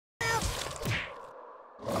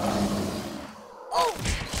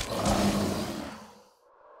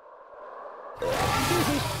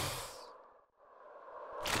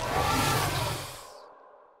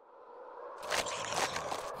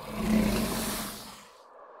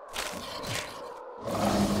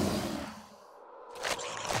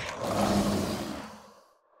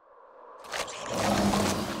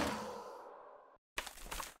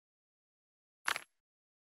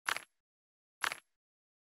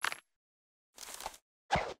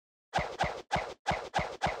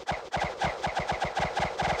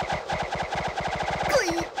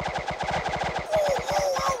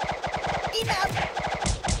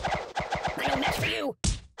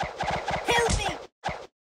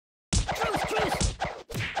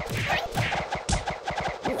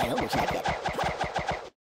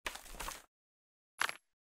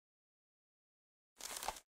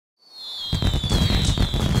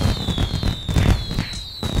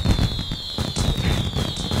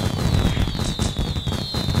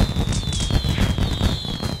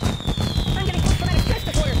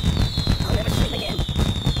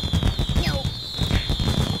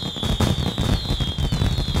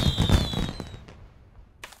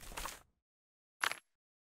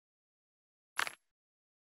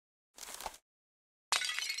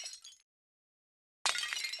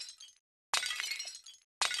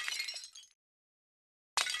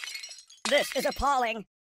This is appalling.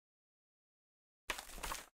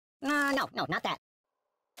 No, not that.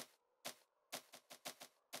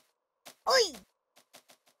 Oi!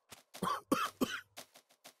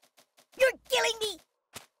 You're killing me!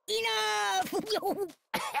 Enough!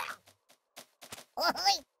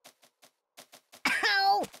 Oi!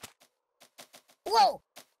 Ow! Whoa!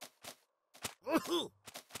 Ow! Ow!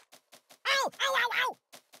 Ow! Ow!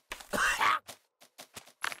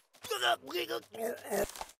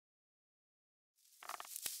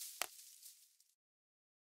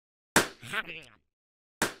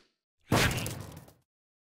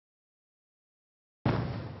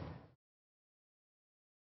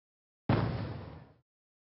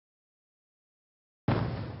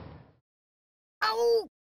 Ow!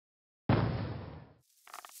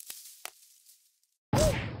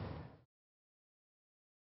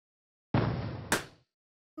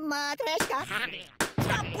 Matryoshka!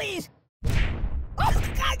 Stop, please! Oh,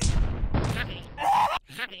 God!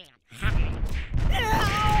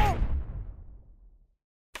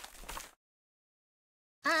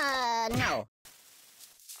 No! No.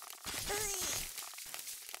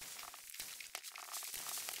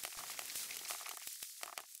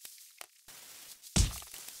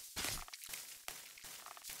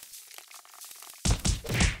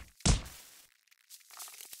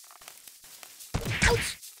 Ouch!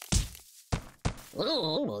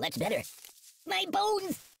 Ooh, that's better. My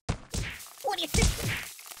bones! What do you think?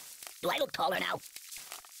 Do I look taller now?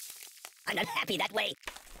 I'm not happy that way.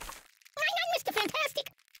 I'm Mr.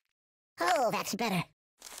 Fantastic. Oh, that's better.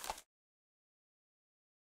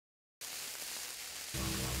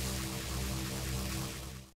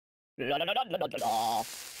 La la la la la la la.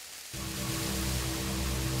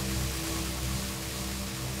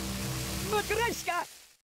 Matryoshka!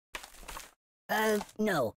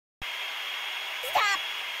 No. Stop!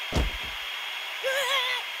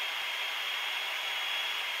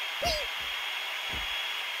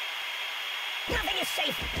 Nothing is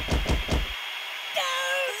safe! No!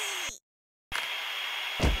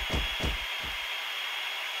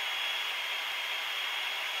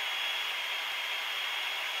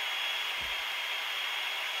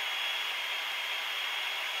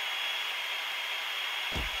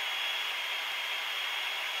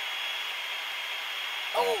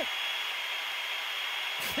 Oh!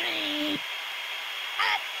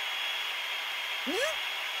 No!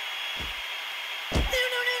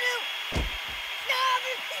 No!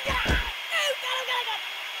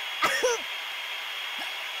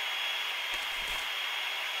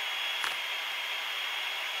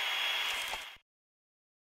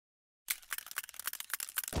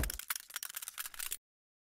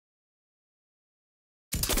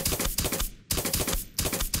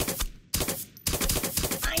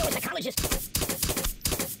 I know a psychologist.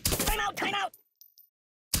 Time out! Time out!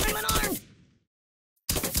 I'm unarmed!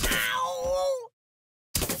 Ow!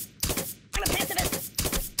 I'm a pacifist!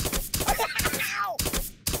 Ow!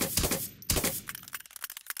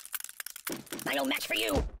 I'm no match for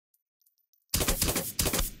you! Oh,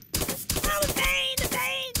 the pain! The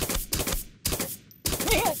pain!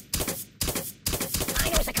 I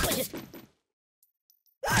know a psychologist!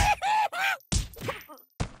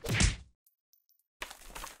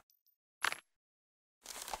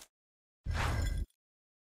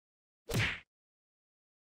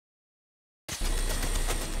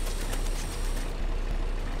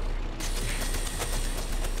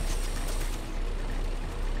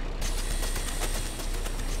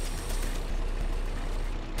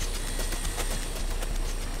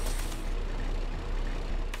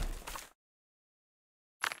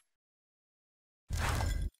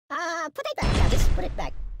 Put it back, Travis. Put it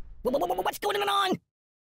back. What's going on?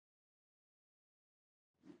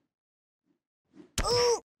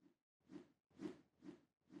 Ooh!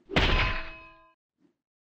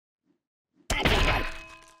 That's not right.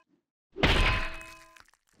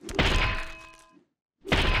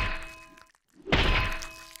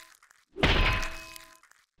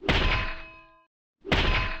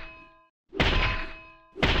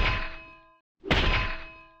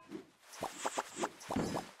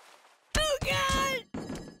 Oh, God!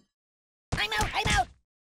 I'm out! I'm out!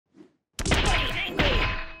 Buddy, angry!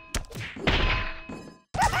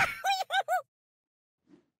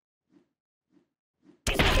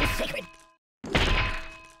 There's nothing sacred!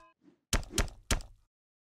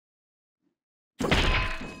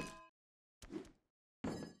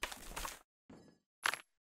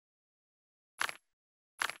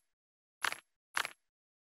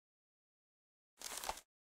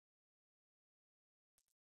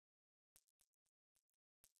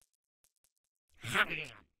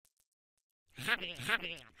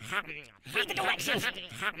 Read the directions.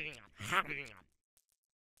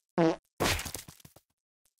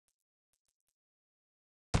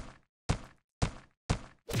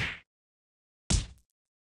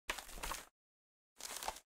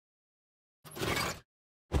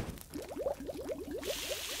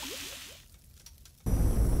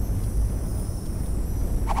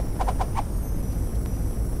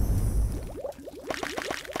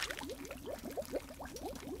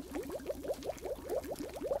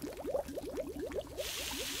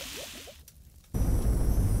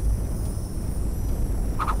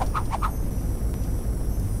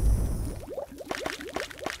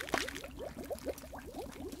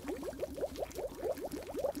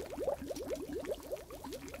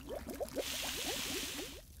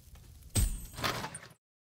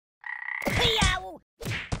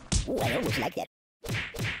 Ooh, I almost like that.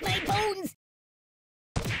 My bones!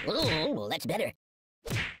 Ooh, that's better.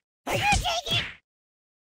 Are you taking it?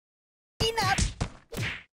 Enough!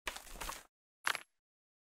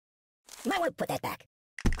 You might want to put that back.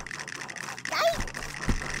 Aye!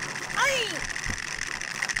 Aye!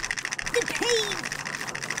 The pain!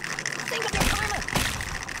 Think of your karma!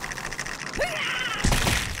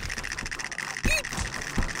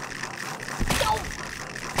 Go!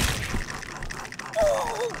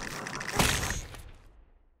 Oh!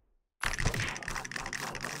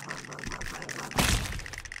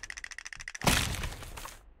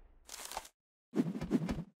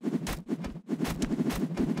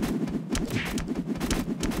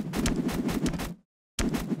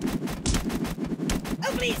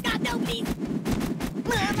 Oh, please, God, no, please!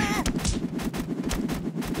 Mama!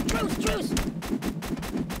 Truce, truce!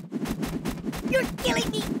 You're killing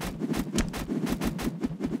me!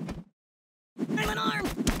 I'm unarmed!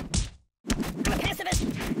 I'm a pacifist!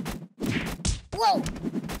 Whoa!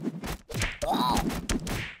 Oh!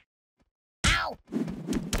 Ow!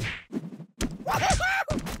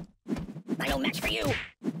 I no match for you!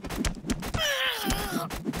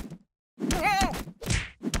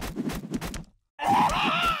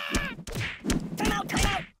 Time out! Time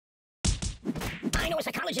out! I know a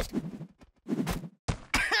psychologist!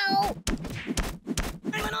 Ow!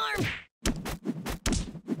 I'm unarmed!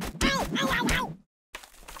 Ow! Ow! Ow! Ow!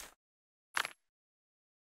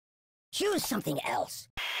 Choose something else.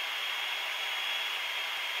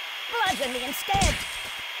 Bludgeon me instead!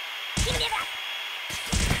 Give me that!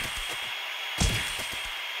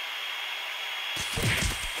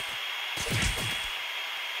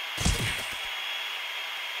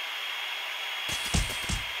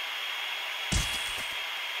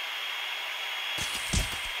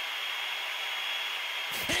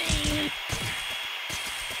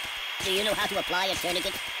 Do you know how to apply a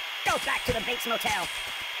tourniquet? Go back to the Bates Motel.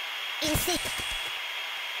 In secret.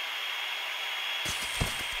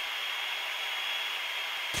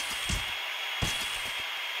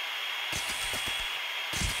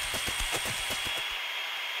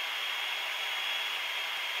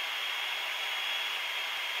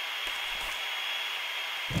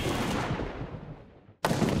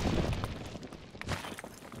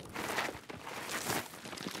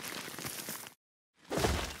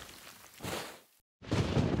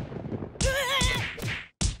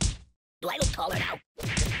 Do I look taller now?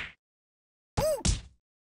 Ooh.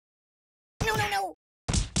 No, no, no!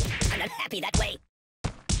 I'm not happy that way.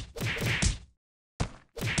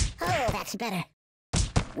 Oh, that's better.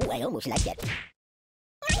 Ooh, I almost like that.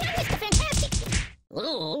 I'm Mr. Fantastic!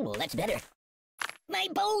 Ooh, that's better. My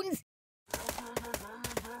bones!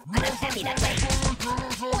 I'm not happy that way.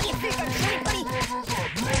 What do you think I'm saying, buddy?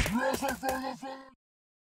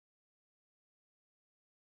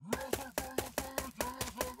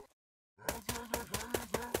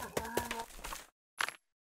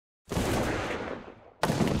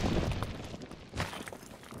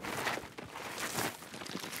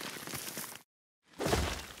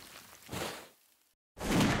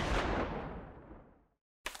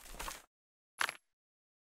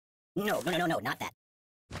 No, no, no, no, not that.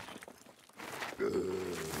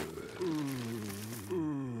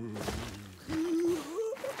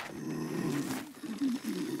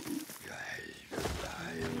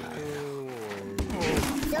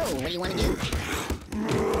 So, what do you want to do?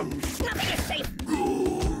 Nothing is safe!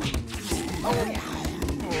 Oh,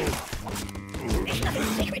 there's nothing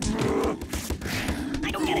sacred! I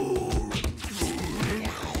don't get it!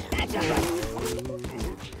 That's not right!